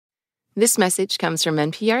This message comes from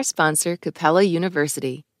NPR sponsor Capella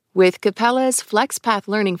University. With Capella's FlexPath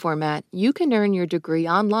learning format, you can earn your degree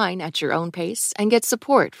online at your own pace and get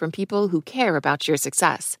support from people who care about your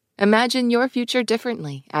success. Imagine your future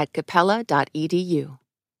differently at capella.edu.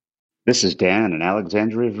 This is Dan in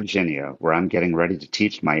Alexandria, Virginia, where I'm getting ready to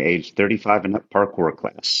teach my age 35 and up parkour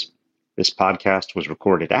class. This podcast was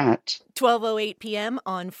recorded at 12:08 p.m.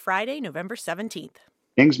 on Friday, November 17th.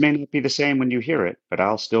 Things may not be the same when you hear it, but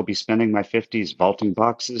I'll still be spending my 50s vaulting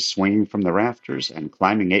boxes, swinging from the rafters, and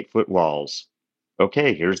climbing 8-foot walls.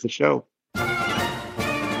 Okay, here's the show.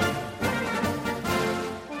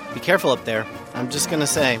 Be careful up there. I'm just going to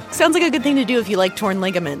say. Sounds like a good thing to do if you like torn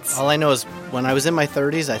ligaments. All I know is when I was in my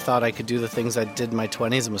 30s, I thought I could do the things I did in my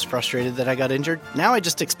 20s and was frustrated that I got injured. Now I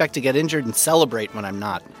just expect to get injured and celebrate when I'm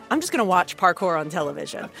not. I'm just going to watch parkour on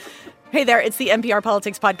television. Hey there, it's the NPR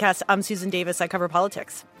Politics Podcast. I'm Susan Davis. I cover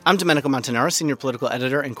politics. I'm Domenico Montanaro, senior political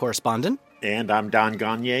editor and correspondent. And I'm Don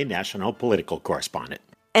Gagné, national political correspondent.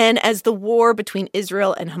 And as the war between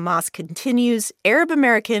Israel and Hamas continues, Arab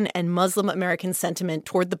American and Muslim American sentiment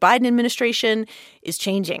toward the Biden administration is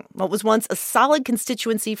changing. What was once a solid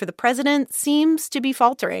constituency for the president seems to be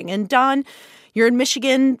faltering. And Don, you're in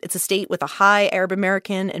Michigan. It's a state with a high Arab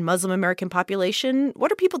American and Muslim American population.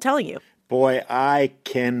 What are people telling you? Boy, I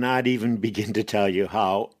cannot even begin to tell you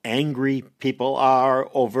how angry people are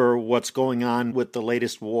over what's going on with the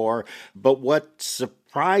latest war. But what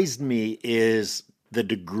surprised me is the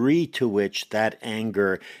degree to which that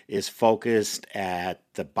anger is focused at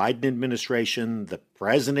the Biden administration, the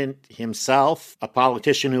president himself, a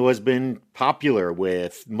politician who has been popular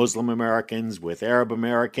with Muslim Americans, with Arab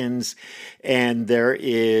Americans, and there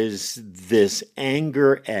is this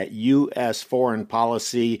anger at U.S. foreign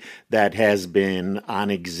policy that has been on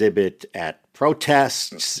exhibit at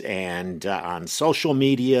protests and on social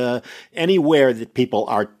media, anywhere that people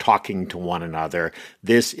are talking to one another.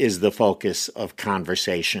 This is the focus of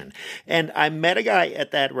conversation. And I met a guy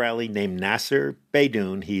at that rally named Nasser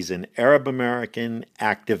Beydoun. He's an Arab American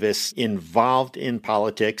activist involved in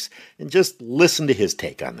politics. And just listen to his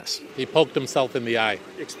take on this. He poked himself in the eye.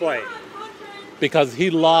 Explain. Because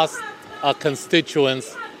he lost a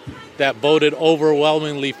constituents that voted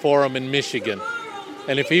overwhelmingly for him in Michigan.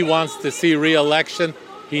 And if he wants to see re-election,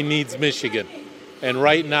 he needs Michigan. And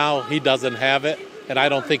right now, he doesn't have it, and I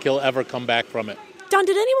don't think he'll ever come back from it. Don,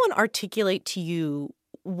 did anyone articulate to you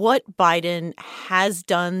what Biden has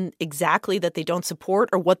done exactly that they don't support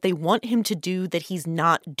or what they want him to do that he's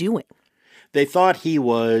not doing? They thought he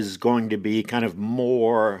was going to be kind of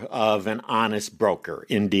more of an honest broker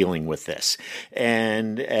in dealing with this.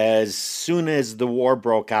 And as soon as the war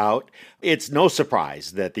broke out, it's no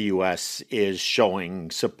surprise that the U.S. is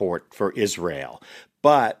showing support for Israel.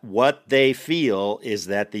 But what they feel is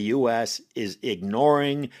that the U.S. is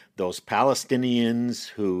ignoring those Palestinians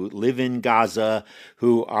who live in Gaza,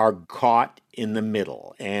 who are caught in the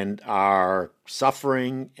middle and are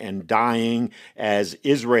suffering and dying as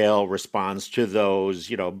Israel responds to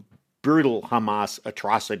those, brutal Hamas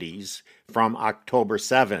atrocities from October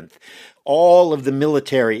 7th. All of the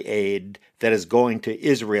military aid that is going to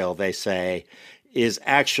Israel, they say, is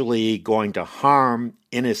actually going to harm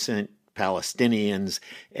innocent Palestinians,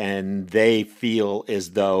 and they feel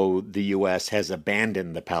as though the U.S. has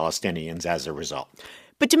abandoned the Palestinians as a result.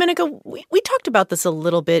 But Domenico, we talked about this a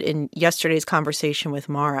little bit in yesterday's conversation with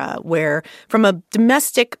Mara, where from a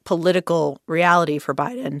domestic political reality for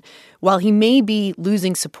Biden, while he may be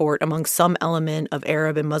losing support among some element of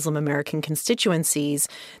Arab and Muslim American constituencies,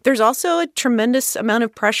 there's also a tremendous amount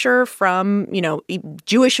of pressure from,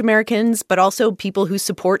 Jewish Americans, but also people who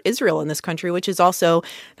support Israel in this country, which is also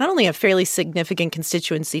not only a fairly significant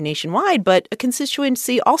constituency nationwide, but a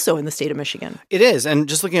constituency also in the state of Michigan. It is. And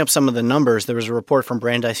just looking up some of the numbers, there was a report from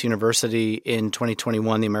Brandeis University in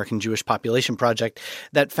 2021, the American Jewish Population Project,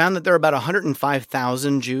 that found that there are about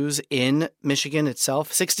 105,000 Jews in Michigan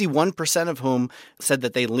itself, 61% of whom said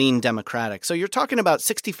that they lean Democratic. So you're talking about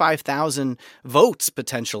 65,000 votes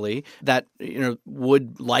potentially that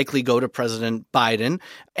would likely go to President Biden.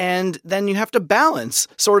 And then you have to balance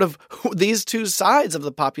sort of these two sides of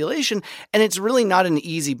the population. And it's really not an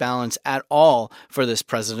easy balance at all for this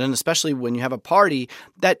president, especially when you have a party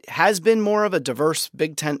that has been more of a diverse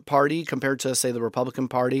big tent party compared to, say, the Republican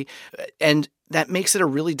Party. And that makes it a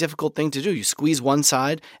really difficult thing to do. You squeeze one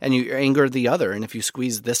side and you anger the other. And if you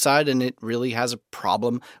squeeze this side, and it really has a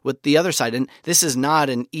problem with the other side. And this is not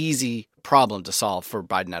an easy problem to solve for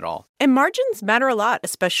Biden at all. And margins matter a lot,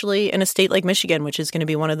 especially in a state like Michigan, which is going to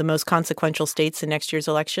be one of the most consequential states in next year's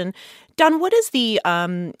election. Don, what is the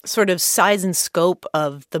sort of size and scope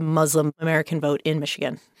of the Muslim American vote in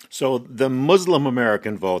Michigan? So the Muslim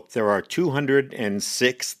American vote, there are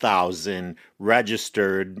 206,000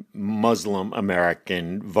 registered Muslim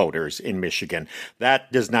American voters in Michigan.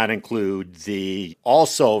 That does not include the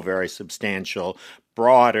also very substantial,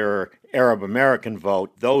 broader Arab American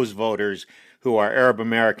vote, those voters who are Arab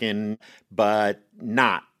American but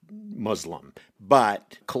not Muslim.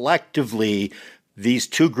 But collectively, these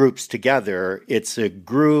two groups together, it's a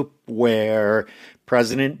group where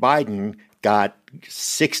President Biden got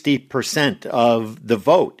 60% of the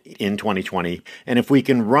vote in 2020. And if we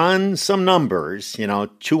can run some numbers,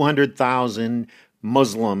 200,000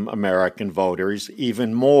 Muslim American voters,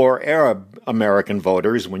 even more Arab American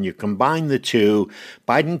voters, when you combine the two,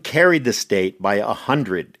 Biden carried the state by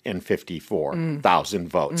 154,000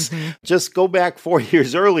 votes. Mm-hmm. Just go back 4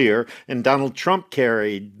 years earlier, and Donald Trump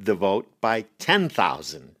carried the vote by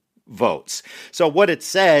 10,000 votes. So what it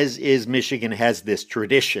says is Michigan has this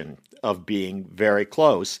tradition of being very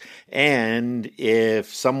close. And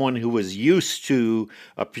if someone who was used to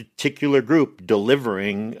a particular group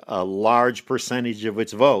delivering a large percentage of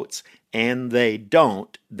its votes, and they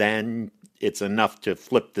don't, then it's enough to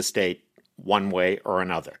flip the state one way or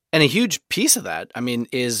another. And a huge piece of that,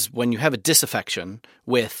 is when you have a disaffection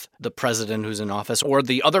with the president who's in office or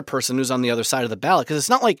the other person who's on the other side of the ballot. Because it's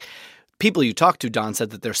not like people you talk to, Don,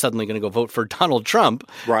 said that they're suddenly going to go vote for Donald Trump.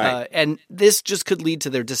 Right. And this just could lead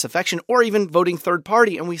to their disaffection or even voting third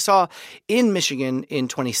party. And we saw in Michigan in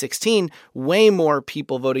 2016, way more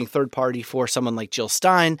people voting third party for someone like Jill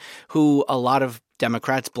Stein, who a lot of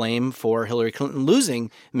Democrats blame for Hillary Clinton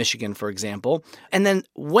losing Michigan, for example. And then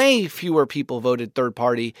way fewer people voted third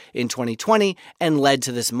party in 2020 and led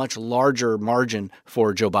to this much larger margin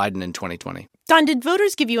for Joe Biden in 2020. Don, did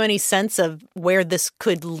voters give you any sense of where this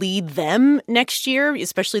could lead them next year,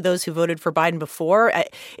 especially those who voted for Biden before?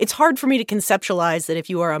 It's hard for me to conceptualize that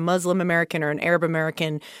if you are a Muslim American or an Arab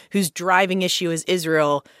American whose driving issue is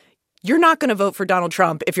Israel, you're not going to vote for Donald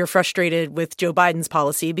Trump if you're frustrated with Joe Biden's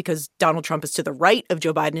policy, because Donald Trump is to the right of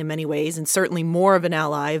Joe Biden in many ways and certainly more of an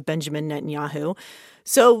ally of Benjamin Netanyahu.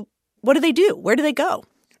 So what do? Where do they go?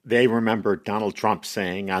 They remember Donald Trump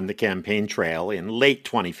saying on the campaign trail in late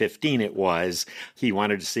 2015, he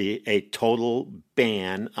wanted to see a total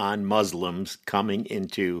ban on Muslims coming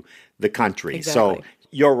into the country. Exactly. So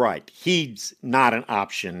you're right. He's not an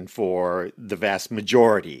option for the vast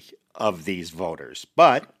majority of these voters.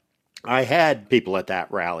 But I had people at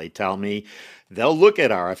that rally tell me they'll look at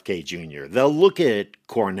RFK Jr., they'll look at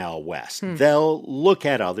Cornel West, they'll look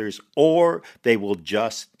at others, or they will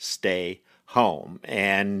just stay home.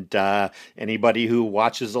 And anybody who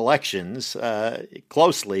watches elections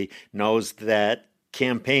closely knows that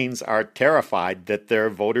campaigns are terrified that their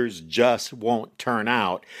voters just won't turn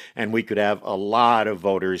out. And we could have a lot of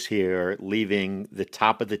voters here leaving the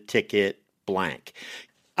top of the ticket blank.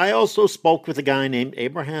 I also spoke with a guy named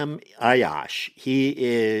Abraham Ayash. He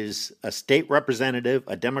is a state representative,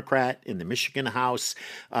 a Democrat in the Michigan House.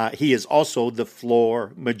 He is also the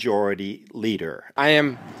floor majority leader. I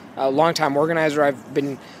am a longtime organizer. I've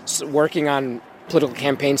been working on political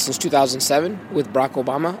campaigns since 2007 with Barack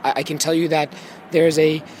Obama. I can tell you that there's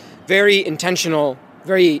a very intentional,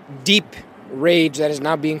 very deep rage that is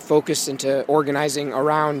now being focused into organizing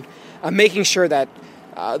around making sure that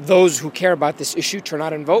those who care about this issue turn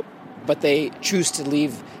out and vote, but they choose to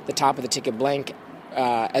leave the top of the ticket blank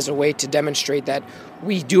as a way to demonstrate that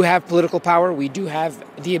we do have political power, we do have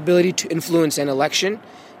the ability to influence an election,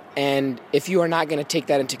 and if you are not going to take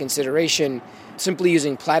that into consideration, simply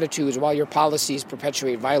using platitudes while your policies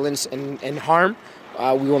perpetuate violence and harm,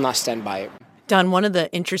 we will not stand by it. Don, one of the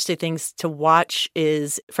interesting things to watch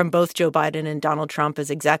is from both Joe Biden and Donald Trump is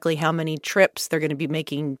exactly how many trips they're going to be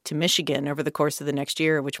making to Michigan over the course of the next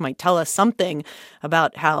year, which might tell us something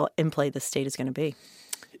about how in play the state is going to be.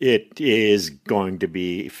 It is going to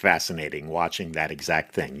be fascinating watching that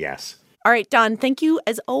exact thing, yes. All right, Don, thank you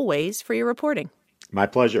as always for your reporting. My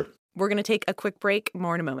pleasure. We're going to take a quick break.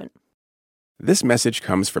 More in a moment. This message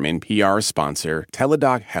comes from NPR sponsor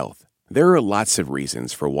Teladoc Health. There are lots of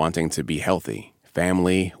reasons for wanting to be healthy.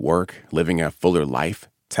 Family, work, living a fuller life.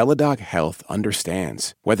 Teladoc Health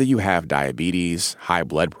understands. Whether you have diabetes, high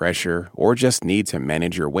blood pressure, or just need to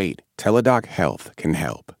manage your weight, Teladoc Health can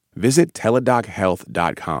help. Visit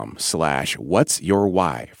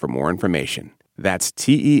teladochealth.com/what'syourwhy for more information. That's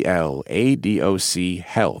TELADOC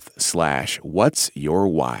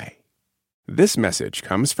health/what'syourwhy. This message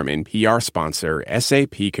comes from NPR sponsor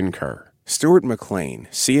SAP Concur. Stuart McLean,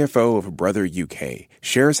 CFO of Brother UK,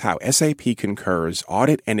 shares how SAP Concur's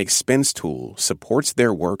audit and expense tool supports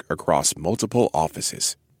their work across multiple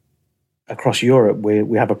offices. Across Europe,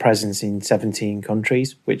 we have a presence in 17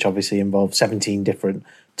 countries, which obviously involves 17 different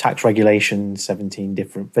tax regulations, 17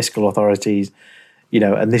 different fiscal authorities,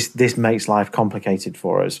 and this makes life complicated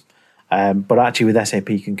for us. But actually with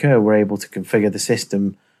SAP Concur, we're able to configure the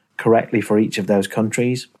system correctly for each of those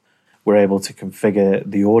countries. We're able to configure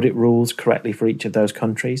the audit rules correctly for each of those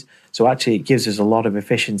countries. So actually it gives us a lot of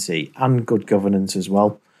efficiency and good governance as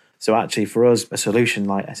well. So actually for us, a solution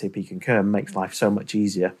like SAP Concur makes life so much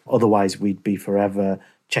easier. Otherwise, we'd be forever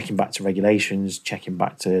checking back to regulations, checking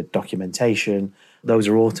back to documentation. Those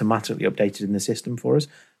are automatically updated in the system for us.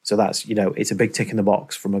 So that's, it's a big tick in the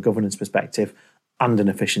box from a governance perspective and an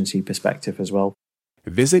efficiency perspective as well.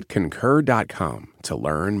 Visit concur.com to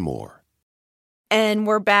learn more. And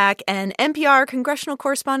we're back, and NPR congressional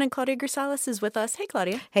correspondent Claudia Grisales is with us. Hey,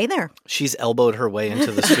 Claudia. Hey there. She's elbowed her way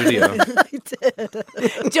into the studio. I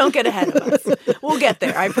did. Don't get ahead of us. We'll get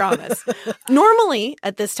there, I promise. Normally,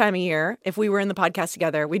 at this time of year, if we were in the podcast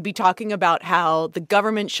together, we'd be talking about how the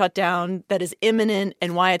government shutdown that is imminent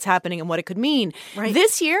and why it's happening and what it could mean. Right.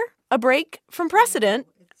 This year, a break from precedent.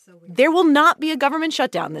 There will not be a government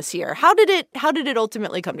shutdown this year. How did it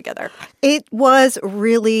ultimately come together? It was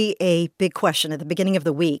really a big question at the beginning of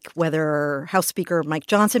the week whether House Speaker Mike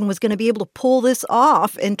Johnson was going to be able to pull this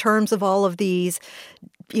off in terms of all of these,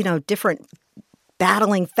 different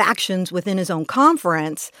battling factions within his own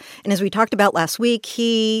conference. And as we talked about last week,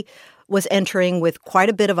 he was entering with quite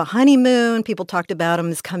a bit of a honeymoon. People talked about him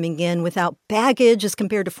as coming in without baggage as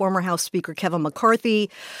compared to former House Speaker Kevin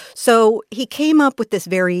McCarthy. So he came up with this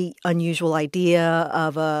very unusual idea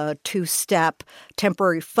of a two-step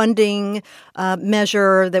temporary funding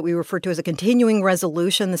measure that we refer to as a continuing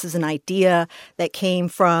resolution. This is an idea that came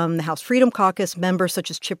from the House Freedom Caucus members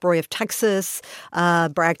such as Chip Roy of Texas,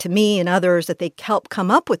 bragged to me and others that they helped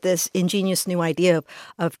come up with this ingenious new idea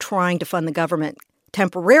of trying to fund the government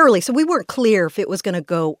temporarily. So we weren't clear if it was going to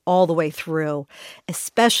go all the way through,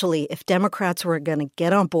 especially if Democrats were going to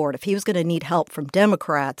get on board. If he was going to need help from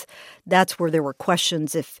Democrats, that's where there were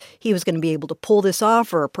questions if he was going to be able to pull this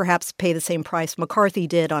off or perhaps pay the same price McCarthy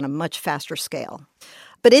did on a much faster scale.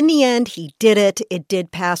 But in the end, he did it. It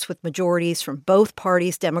did pass with majorities from both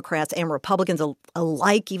parties, Democrats and Republicans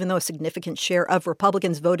alike, even though a significant share of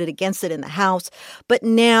Republicans voted against it in the House. But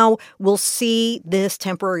now we'll see this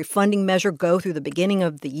temporary funding measure go through the beginning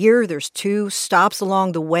of the year. There's two stops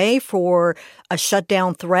along the way for a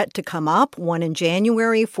shutdown threat to come up, one in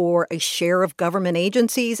January for a share of government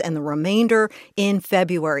agencies and the remainder in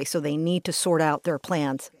February. So they need to sort out their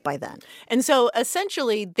plans by then. And so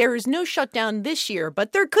essentially there is no shutdown this year,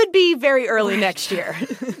 but there could be very early next year.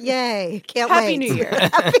 Yay. Can't Happy wait. New Year.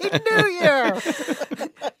 Happy New Year.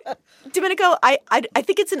 Domenico, I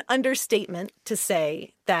think it's an understatement to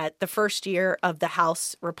say that the first year of the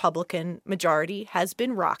House Republican majority has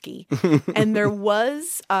been rocky. And there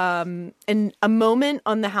was a moment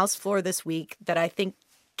on the House floor this week that I think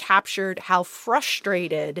captured how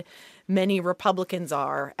frustrated many Republicans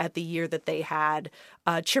are at the year that they had.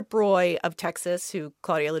 Chip Roy of Texas, who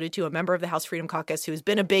Claudia alluded to, a member of the House Freedom Caucus, who's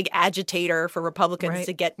been a big agitator for Republicans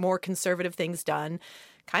to get more conservative things done,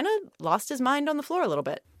 kind of lost his mind on the floor a little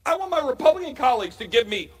bit. I want my Republican colleagues to give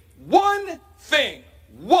me one thing,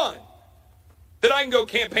 that I can go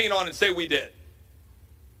campaign on and say we did.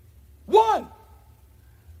 One.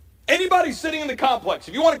 Anybody sitting in the complex,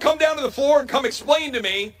 if you want to come down to the floor and come explain to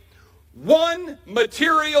me one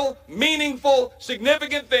material, meaningful,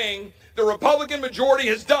 significant thing the Republican majority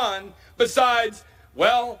has done besides,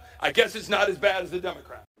 well, I guess it's not as bad as the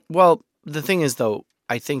Democrat. Well, the thing is, though,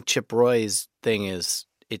 I think Chip Roy's thing is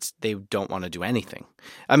they don't want to do anything.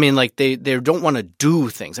 I mean, like they don't want to do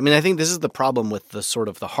things. I mean, I think this is the problem with the sort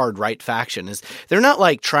of the hard right faction is they're not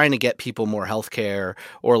like trying to get people more health care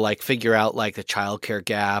or like figure out like the child care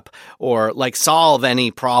gap or like solve any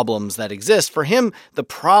problems that exist. For him, the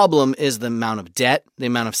problem is the amount of debt, the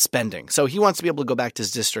amount of spending. So he wants to be able to go back to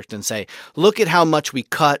his district and say, look at how much we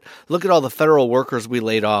cut. Look at all the federal workers we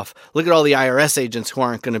laid off. Look at all the IRS agents who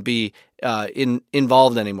aren't going to be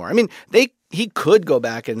involved anymore. I mean, he could go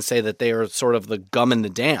back and say that they are sort of the gum in the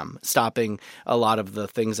dam, stopping a lot of the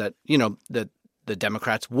things that, that the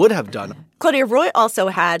Democrats would have done. Claudia, Roy also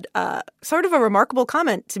had sort of a remarkable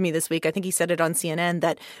comment to me this week. I think he said it on CNN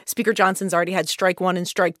that Speaker Johnson's already had strike one and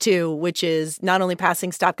strike two, which is not only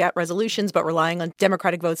passing stopgap resolutions, but relying on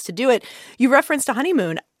Democratic votes to do it. You referenced a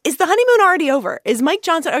honeymoon. Is the honeymoon already over? Is Mike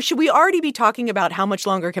Johnson, or should we already be talking about how much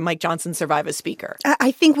longer can Mike Johnson survive as Speaker? I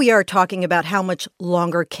think we are talking about how much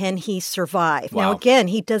longer can he survive. Wow. Now, again,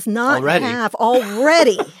 he does not have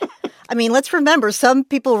already. I mean, let's remember, some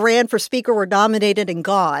people ran for Speaker, were nominated and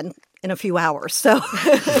gone in a few hours. So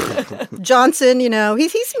Johnson,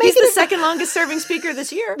 he's making the second longest serving Speaker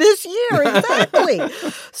this year. This year, exactly.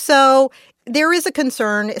 So there is a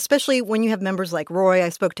concern, especially when you have members like Roy. I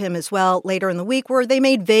spoke to him as well later in the week, where they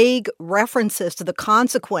made vague references to the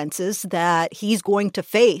consequences that he's going to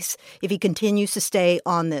face if he continues to stay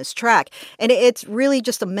on this track. And it's really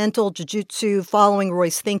just a mental jujitsu following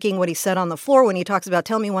Roy's thinking, what he said on the floor when he talks about,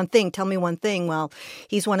 tell me one thing, tell me one thing. Well,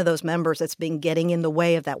 he's one of those members that's been getting in the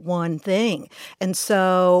way of that one thing. And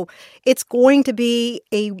so it's going to be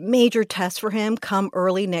a major test for him come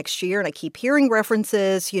early next year. And I keep hearing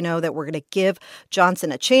references, that we're going to give Johnson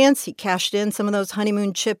a chance. He cashed in some of those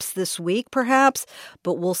honeymoon chips this week, perhaps,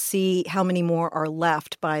 but we'll see how many more are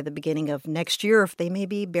left by the beginning of next year, if they may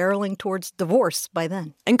be barreling towards divorce by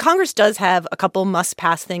then. And Congress does have a couple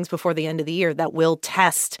must-pass things before the end of the year that will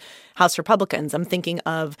test House Republicans. I'm thinking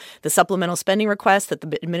of the supplemental spending request that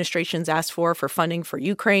the administration's asked for funding for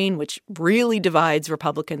Ukraine, which really divides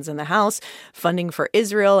Republicans in the House. Funding for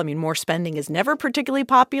Israel. I mean, more spending is never particularly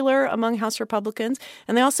popular among House Republicans.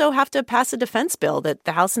 And they also have to pass a defense bill that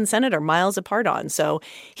the House and Senate are miles apart on. So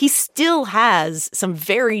he still has some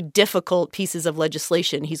very difficult pieces of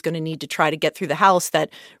legislation he's going to need to try to get through the House that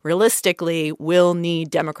realistically will need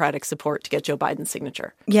Democratic support to get Joe Biden's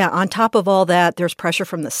signature. Yeah, on top of all that, there's pressure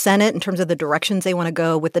from the Senate in terms of the directions they want to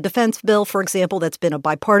go with the defense bill, for example. That's been a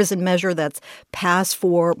bipartisan measure that's passed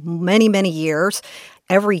for many, many years,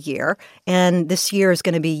 every year. And this year is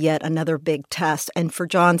going to be yet another big test. And for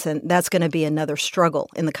Johnson, that's going to be another struggle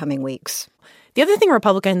in the coming weeks. The other thing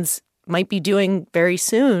Republicans might be doing very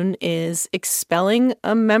soon is expelling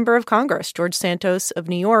a member of Congress. George Santos of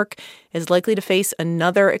New York is likely to face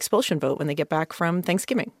another expulsion vote when they get back from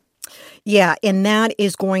Thanksgiving. Yeah, and that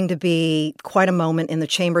is going to be quite a moment in the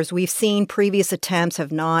chambers. We've seen previous attempts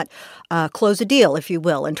have not closed a deal, if you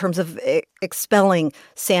will, in terms of expelling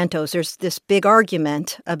Santos. There's this big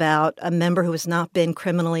argument about a member who has not been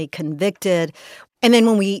criminally convicted. And then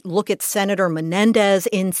when we look at Senator Menendez,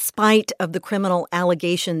 in spite of the criminal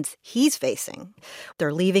allegations he's facing,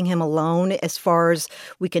 they're leaving him alone as far as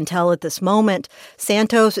we can tell at this moment.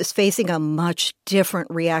 Santos is facing a much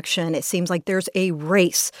different reaction. It seems like there's a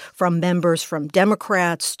race from members from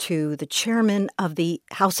Democrats to the chairman of the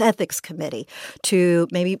House Ethics Committee to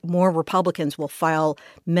maybe more Republicans will file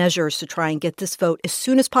measures to try and get this vote as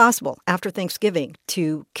soon as possible after Thanksgiving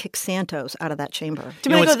to kick Santos out of that chamber.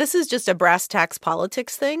 Domenico, this is just a brass tacks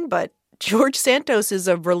politics thing, but George Santos is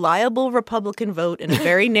a reliable Republican vote in a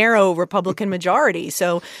very narrow Republican majority.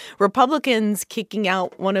 So Republicans kicking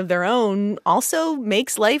out one of their own also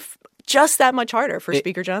makes life just that much harder for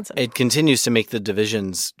Speaker Johnson. It continues to make the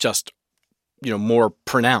divisions just more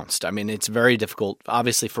pronounced. I mean, it's very difficult,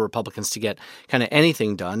 obviously, for Republicans to get kind of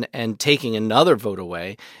anything done, and taking another vote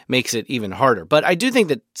away makes it even harder. But I do think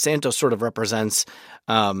that Santos sort of represents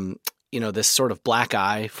this sort of black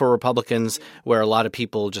eye for Republicans, where a lot of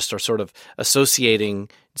people just are sort of associating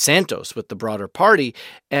Santos with the broader party.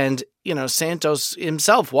 And, Santos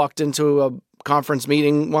himself walked into a conference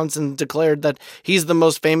meeting once and declared that he's the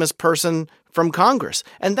most famous person from Congress.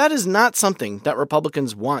 And that is not something that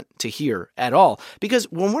Republicans want to hear at all. Because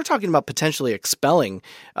when we're talking about potentially expelling,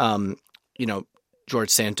 George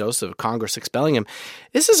Santos of Congress expelling him,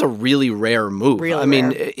 this is a really rare move.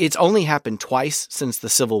 It's only happened twice since the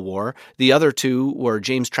Civil War. The other two were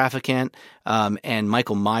James Traficant and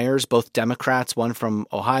Michael Myers, both Democrats, one from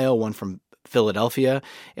Ohio, one from Philadelphia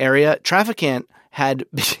area. Traficant had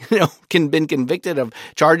been convicted of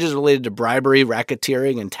charges related to bribery,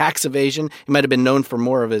 racketeering, and tax evasion. He might have been known for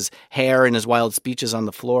more of his hair and his wild speeches on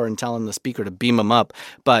the floor and telling the speaker to beam him up.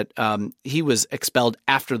 But he was expelled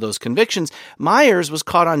after those convictions. Myers was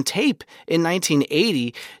caught on tape in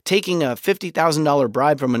 1980 taking a $50,000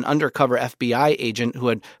 bribe from an undercover FBI agent who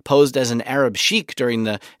had posed as an Arab sheik during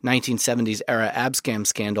the 1970s era Abscam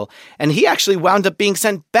scandal. And he actually wound up being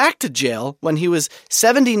sent back to jail when he was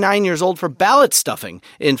 79 years old for ballot stuffing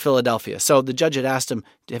in Philadelphia. So the judge had asked him,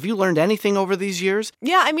 have you learned anything over these years?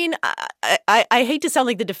 Yeah, I mean, I hate to sound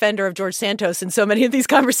like the defender of George Santos in so many of these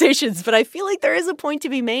conversations, but I feel like there is a point to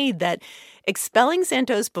be made that expelling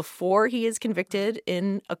Santos before he is convicted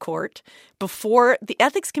in a court, before the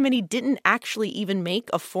Ethics Committee didn't actually even make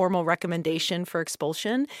a formal recommendation for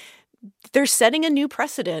expulsion, they're setting a new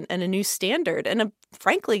precedent and a new standard and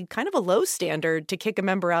frankly, kind of a low standard to kick a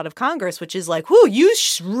member out of Congress, which is like, whoo, you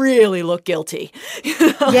really look guilty.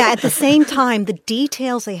 Yeah, at the same time, the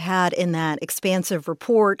details they had in that expansive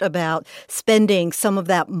report about spending some of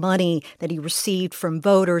that money that he received from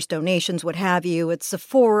voters, donations, what have you, at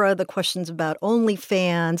Sephora, the questions about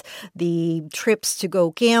OnlyFans, the trips to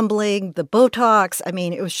go gambling, the Botox. I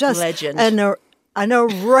mean, it was just an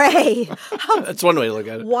array of That's one way to look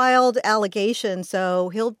at it. wild allegations. So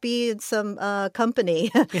he'll be in some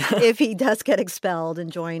company if he does get expelled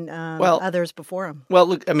and join others before him. Well,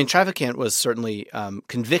 look, I mean, Traficant was certainly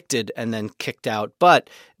convicted and then kicked out, but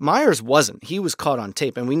Myers wasn't. He was caught on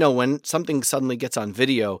tape. And we know when something suddenly gets on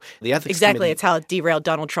video, the ethics committee... It's how it derailed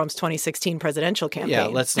Donald Trump's 2016 presidential campaign. Yeah,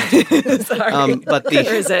 let's not talk about that. Sorry. But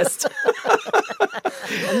Couldn't resist.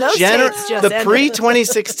 And those tapes just the ended.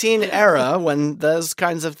 pre-2016 era, when those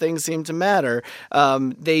kinds of things seemed to matter,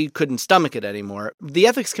 they couldn't stomach it anymore. The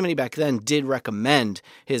ethics committee back then did recommend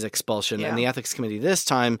his expulsion, and the ethics committee this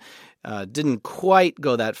time didn't quite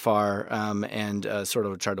go that far and sort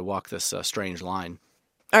of tried to walk this strange line.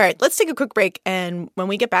 All right, let's take a quick break, and when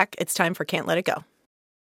we get back, it's time for Can't Let It Go.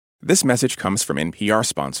 This message comes from NPR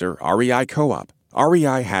sponsor REI Co-op.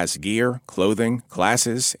 REI has gear, clothing,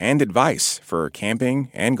 classes, and advice for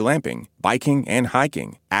camping and glamping, biking and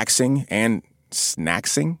hiking, axing and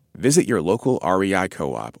snacksing. Visit your local REI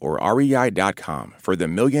Co-op or rei.com for the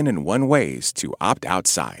 1,000,001 ways to opt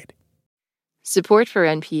outside. Support for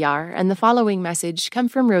NPR and the following message come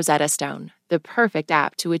from Rosetta Stone, the perfect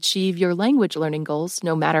app to achieve your language learning goals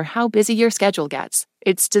no matter how busy your schedule gets.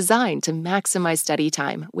 It's designed to maximize study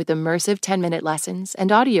time with immersive 10-minute lessons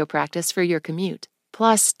and audio practice for your commute.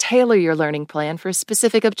 Plus, tailor your learning plan for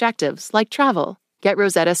specific objectives like travel. Get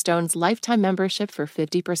Rosetta Stone's lifetime membership for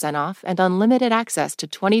 50% off and unlimited access to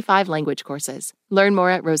 25 language courses. Learn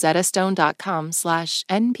more at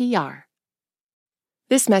rosettastone.com/NPR.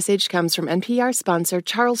 This message comes from NPR sponsor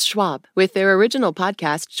Charles Schwab with their original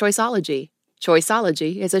podcast, Choiceology.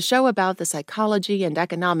 Choiceology is a show about the psychology and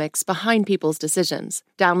economics behind people's decisions.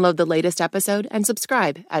 Download the latest episode and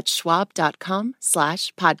subscribe at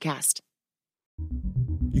schwab.com/podcast.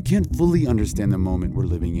 You can't fully understand the moment we're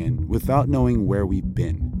living in without knowing where we've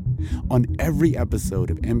been. On every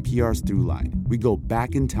episode of NPR's Throughline, we go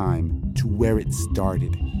back in time to where it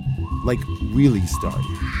started. Like, really started.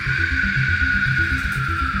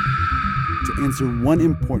 To answer one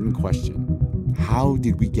important question: how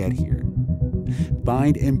did we get here?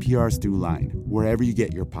 Find NPR's Throughline wherever you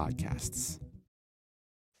get your podcasts.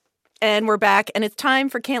 And we're back, and it's time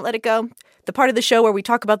for Can't Let It Go, the part of the show where we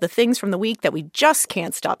talk about the things from the week that we just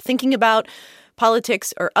can't stop thinking about,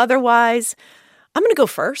 politics or otherwise. I'm going to go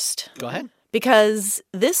first. Go ahead. Because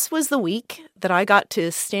this was the week that I got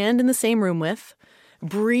to stand in the same room with,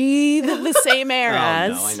 breathe the same air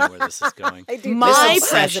as. Oh, no, I know where this is going. My this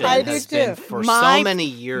president. I do too. For so many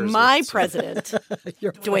years. My president,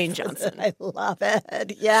 Dwayne Johnson. I love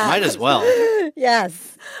it. Yeah. Might as well.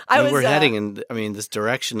 Yes. We're heading in, this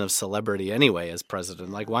direction of celebrity anyway as president.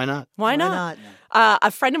 Like, why not? Why not? A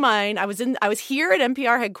friend of mine, I was here at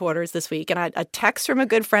NPR headquarters this week, and I had a text from a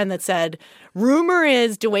good friend that said, "Rumor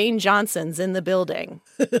is Dwayne Johnson's in the building."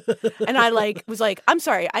 And I was like, "I'm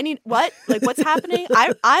sorry, I need what? Like, what's happening?"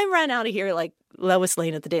 I ran out of here like Lois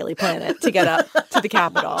Lane at the Daily Planet to get up to the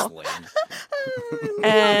Capitol.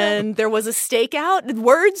 And there was a stakeout.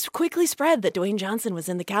 Words quickly spread that Dwayne Johnson was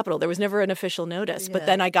in the Capitol. There was never an official notice. Yeah. But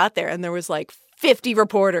then I got there and there was like 50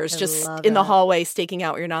 reporters just in the hallway staking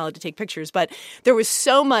out where you're not allowed to take pictures. But there was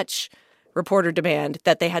so much reporter demand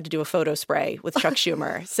that they had to do a photo spray with Chuck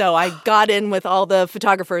Schumer. So I got in with all the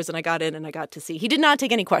photographers and I got in and I got to see. He did not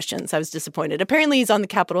take any questions. I was disappointed. Apparently he's on the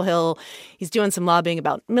Capitol Hill. He's doing some lobbying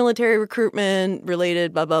about military recruitment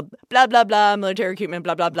related, blah, blah, blah, blah, blah, military recruitment,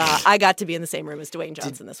 blah, blah, blah. I got to be in the same room as Dwayne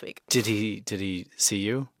Johnson this week. Did he see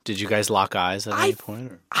you? Did you guys lock eyes at any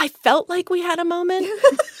point? Or? I felt like we had a moment.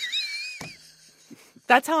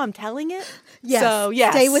 That's how I'm telling it. Yes. So,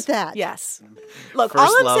 yes. Stay with that. Yes. Look, First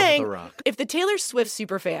all I'm love, saying, The Rock. If the Taylor Swift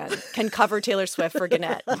superfan can cover Taylor Swift for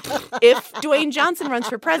Gannett, if Dwayne Johnson runs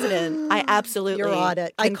for president, I absolutely You're on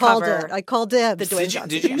it. can I called cover it. I called dibs. the Dwayne Johnson.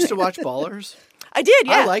 Did you used to watch Ballers? I did,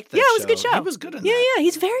 yeah. I liked that Yeah, it was a good show. show. He was good in that. Yeah,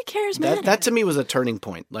 he's very charismatic. That to me was a turning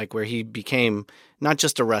point, like where he became not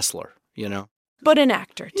just a wrestler, But an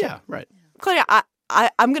actor, too. Yeah, right. Claudia,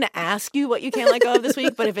 I'm going to ask you what you can't let go of this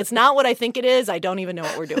week, but if it's not what I think it is, I don't even know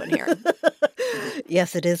what we're doing here.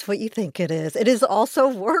 Yes, it is what you think it is. It is also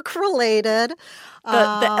work-related.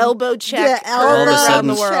 The elbow check. The elbow around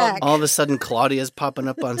the world. check. All of a sudden, Claudia's popping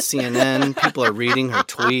up on CNN. People are reading her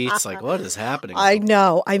tweets. Like, what is happening? I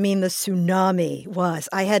know. I mean, the tsunami was.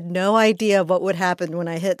 I had no idea what would happen when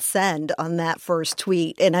I hit send on that first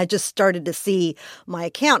tweet. And I just started to see my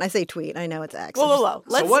account. I say tweet. I know it's X. Whoa.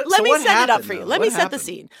 Let me set it up for you. Let me set the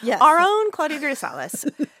scene. Yes. Our own Claudia Grisales,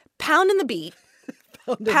 pounding the beat.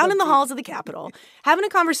 Pounding the halls of the Capitol, having a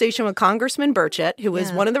conversation with Congressman Burchett, who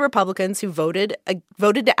was one of the Republicans who voted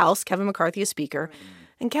to oust Kevin McCarthy as Speaker.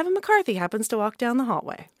 And Kevin McCarthy happens to walk down the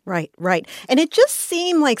hallway. Right. And it just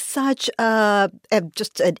seemed like such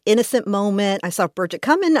just an innocent moment. I saw Burchett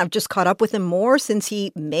coming. I've just caught up with him more since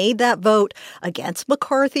he made that vote against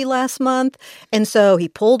McCarthy last month. And so he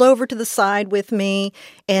pulled over to the side with me.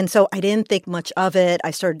 And so I didn't think much of it.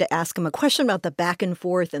 I started to ask him a question about the back and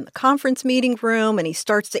forth in the conference meeting room. And he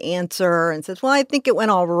starts to answer and says, well, I think it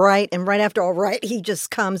went all right. And right after all right, he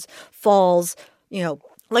just falls,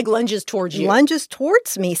 like lunges towards you. Lunges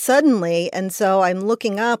towards me suddenly. And so I'm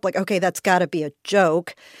looking up like, okay, that's got to be a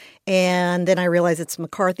joke. And then I realize it's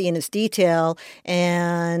McCarthy in his detail.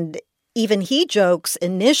 And even he jokes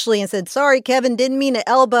initially and said, sorry, Kevin, didn't mean to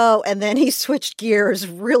elbow. And then he switched gears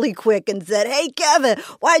really quick and said, hey, Kevin,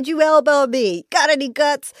 why'd you elbow me? Got any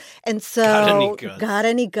guts? And so got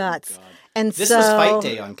any guts. And this so, was fight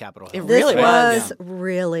day on Capitol Hill. This was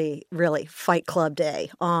really, really Fight Club day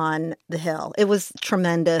on the Hill. It was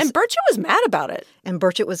tremendous. And Burchett was mad about it. And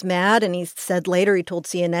Burchett was mad. And he said later, he told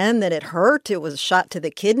CNN that it hurt. It was a shot to the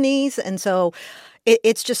kidneys. And so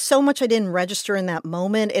it's just so much I didn't register in that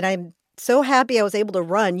moment. And I'm so happy I was able to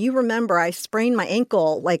run. You remember I sprained my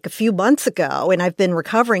ankle like a few months ago and I've been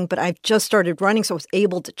recovering, but I've just started running, so I was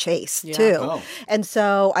able to chase too. Oh. And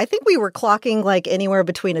so I think we were clocking like anywhere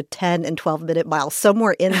between a 10 and 12-minute mile,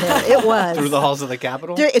 somewhere in there. It was. Through the halls of the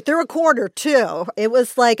Capitol? Through a corner too. It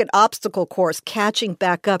was like an obstacle course catching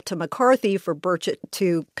back up to McCarthy for Burchett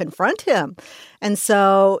to confront him. And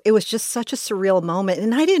so it was just such a surreal moment.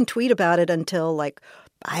 And I didn't tweet about it until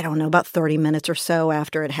about 30 minutes or so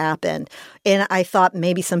after it happened. And I thought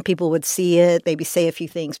maybe some people would see it, maybe say a few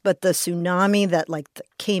things. But the tsunami that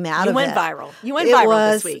came out of it. You went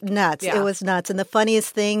viral this week. It was nuts. Yeah. It was nuts. And the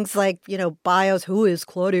funniest things bios, who is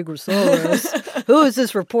Claudia Grisales? Who is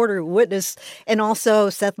this reporter who witnessed? And also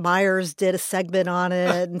Seth Meyers did a segment on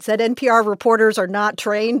it and said NPR reporters are not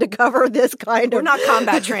trained to cover this kind of. We're not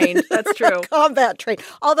combat trained. That's true. Combat trained.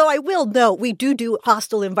 Although I will note, we do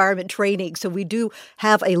hostile environment training. So we do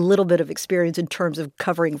have a little bit of experience in terms of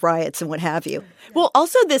covering riots and what have you. Well,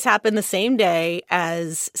 also this happened the same day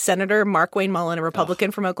as Senator Mark Wayne Mullen, a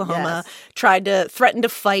Republican from Oklahoma, tried to threaten to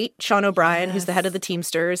fight Sean O'Brien, who's the head of the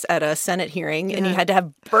Teamsters, at a Senate hearing. And he had to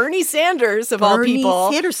have Bernie Sanders, of all people,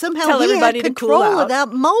 Bernie Sanders, somehow tell everybody he had to cool control out. of that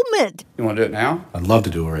moment. You want to do it now? I'd love to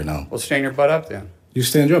do it right now. Well, stand your butt up then. You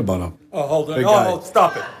stand your butt up. Oh, hold on. Big guy. Oh,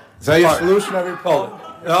 stop it. Is that your solution every Hold it.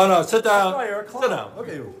 No, sit down. Sit down.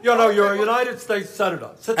 Okay. You're a United States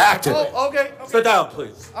Senator. Sit down. Active. Oh, okay. Sit down,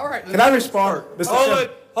 please. All right. Can I respond?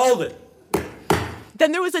 Mr. Hold it.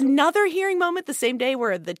 Then there was another hearing moment the same day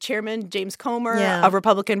where the chairman, James Comer, a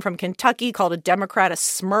Republican from Kentucky, called a Democrat a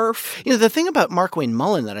Smurf. The thing about Mark Wayne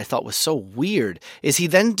Mullen that I thought was so weird is he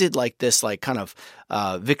then did this kind of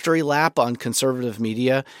victory lap on conservative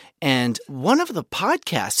media. And one of the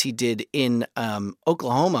podcasts he did in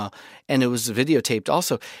Oklahoma, and it was videotaped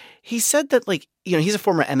also, he said that he's a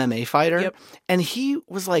former MMA fighter. And he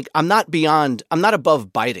was like, I'm not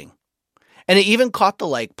above biting. And it even caught the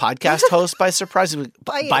podcast host by surprise. He was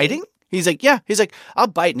like, biting? He's like, yeah. He's like, I'll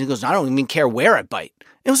bite. And he goes, I don't even care where I bite. And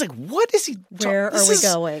it was like, what is he? Where are we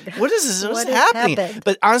going? What is this? What's happening? Happened?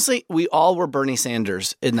 But honestly, we all were Bernie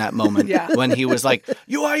Sanders in that moment when he was like,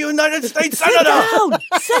 you are a United States Senator.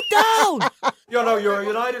 Sit down. You're a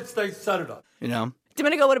United States Senator.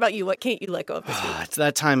 Domenico, what about you? What can't you let go of this week? It's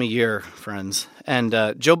that time of year, friends. And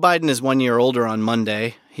Joe Biden is 1 year older on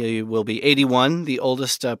Monday. He will be 81, the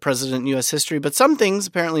oldest president in U.S. history. But some things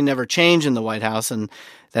apparently never change in the White House, and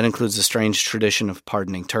that includes the strange tradition of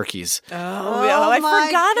pardoning turkeys. I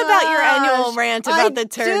forgot about your annual rant about the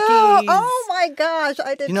turkeys. Oh, my gosh.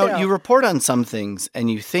 I did too. You report on some things, and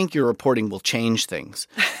you think your reporting will change things.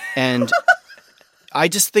 And I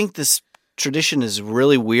just think this tradition is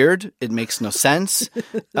really weird. It makes no sense.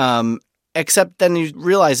 Except then you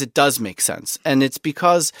realize it does make sense. And it's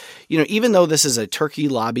because, even though this is a turkey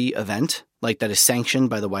lobby event, that is sanctioned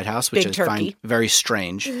by the White House, which I find very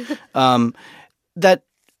strange, that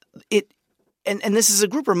And this is a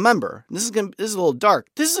group, remember, this is a little dark.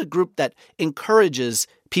 This is a group that encourages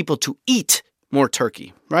people to eat more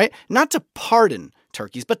turkey, right? Not to pardon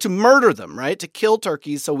turkeys, but to murder them, right? To kill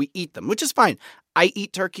turkeys so we eat them, which is fine. I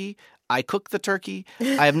eat turkey. I cook the turkey.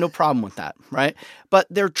 I have no problem with that, right? But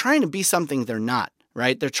they're trying to be something they're not,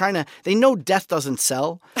 right? They know death doesn't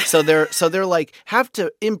sell. So they're like, have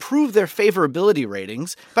to improve their favorability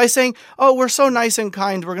ratings by saying, oh, we're so nice and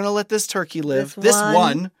kind. We're going to let this turkey live.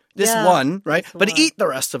 This one, right? But eat the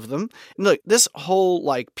rest of them. And look, this whole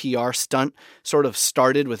like PR stunt sort of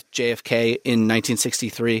started with JFK in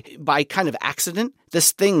 1963 by kind of accident.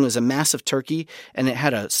 This thing was a massive turkey, and it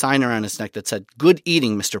had a sign around its neck that said, "Good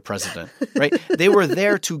eating, Mr. President," right? They were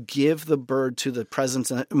there to give the bird to the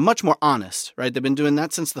presidents, much more honest, right? They've been doing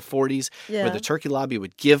that since the 40s, where the turkey lobby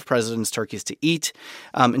would give presidents turkeys to eat.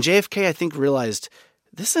 And JFK, I think, realized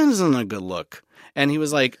this isn't a good look. And he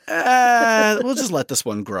was like, we'll just let this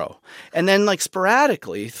one grow. And then like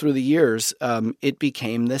sporadically through the years, it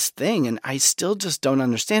became this thing. And I still just don't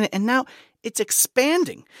understand it. And now it's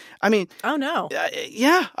expanding. I mean. Oh, no.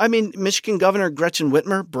 Yeah. I mean, Michigan Governor Gretchen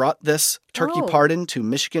Whitmer brought this turkey pardon to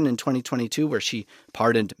Michigan in 2022, where she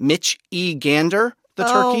pardoned Mitch E. Gander, the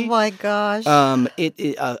turkey. Oh, my gosh.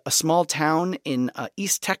 A small town in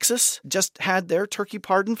East Texas just had their turkey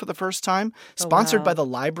pardon for the first time, sponsored by the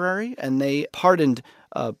library, and they pardoned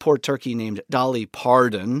a poor turkey named Dolly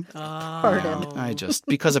Parton.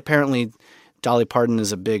 Because apparently Dolly Parton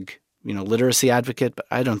is a big, literacy advocate, but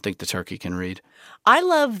I don't think the turkey can read. I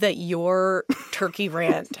love that your turkey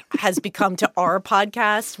rant has become to our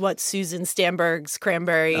podcast what Susan Stamberg's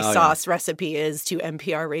cranberry sauce recipe is to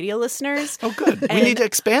NPR radio listeners. Oh, good. We need to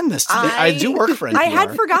expand this. I do work for NPR. I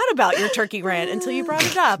had forgot about your turkey rant until you brought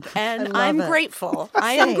it up, and I'm grateful.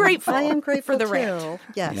 I am grateful for the rant.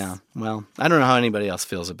 Yes. Yeah. Well, I don't know how anybody else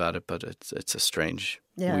feels about it, but it's a strange,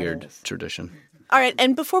 weird tradition. All right.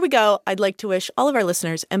 And before we go, I'd like to wish all of our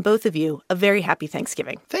listeners and both of you a very happy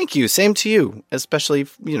Thanksgiving. Thank you. Same to you. Especially,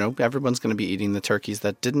 everyone's going to be eating the turkeys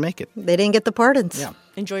that didn't make it. They didn't get the pardons. Yeah.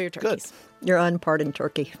 Enjoy your turkeys. Good. Your unpardoned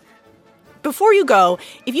turkey. Before you go,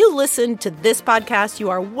 if you listen to this podcast, you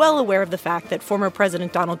are well aware of the fact that former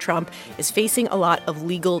President Donald Trump is facing a lot of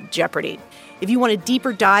legal jeopardy. If you want a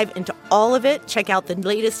deeper dive into all of it, check out the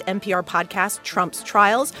latest NPR podcast, Trump's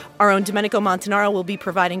Trials. Our own Domenico Montanaro will be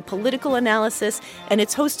providing political analysis, and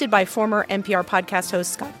it's hosted by former NPR podcast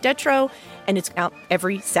host Scott Detrow, and it's out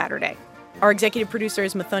every Saturday. Our executive producer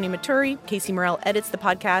is Mathoni Maturi. Casey Morrell edits the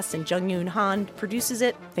podcast, and Jung-Yoon Han produces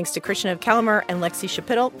it. Thanks to Krishna Kalamer and Lexi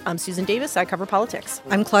Shapitl. I'm Susan Davis. I cover politics.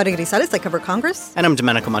 I'm Claudia Grisales. I cover Congress. And I'm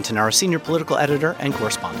Domenico Montanaro, senior political editor and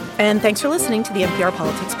correspondent. And thanks for listening to the NPR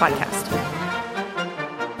Politics Podcast.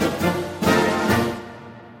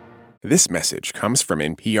 This message comes from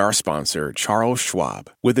NPR sponsor Charles Schwab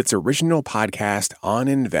with its original podcast on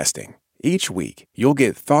investing. Each week, you'll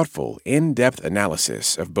get thoughtful, in-depth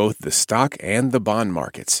analysis of both the stock and the bond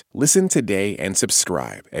markets. Listen today and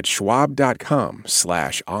subscribe at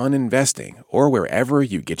schwab.com/oninvesting or wherever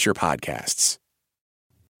you get your podcasts.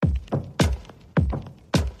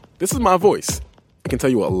 This is my voice. It can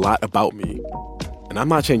tell you a lot about me, and I'm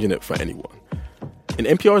not changing it for anyone. In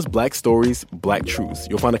NPR's Black Stories, Black Truths,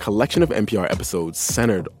 you'll find a collection of NPR episodes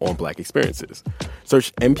centered on Black experiences.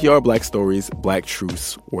 Search NPR Black Stories, Black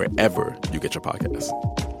Truths wherever you get your podcasts.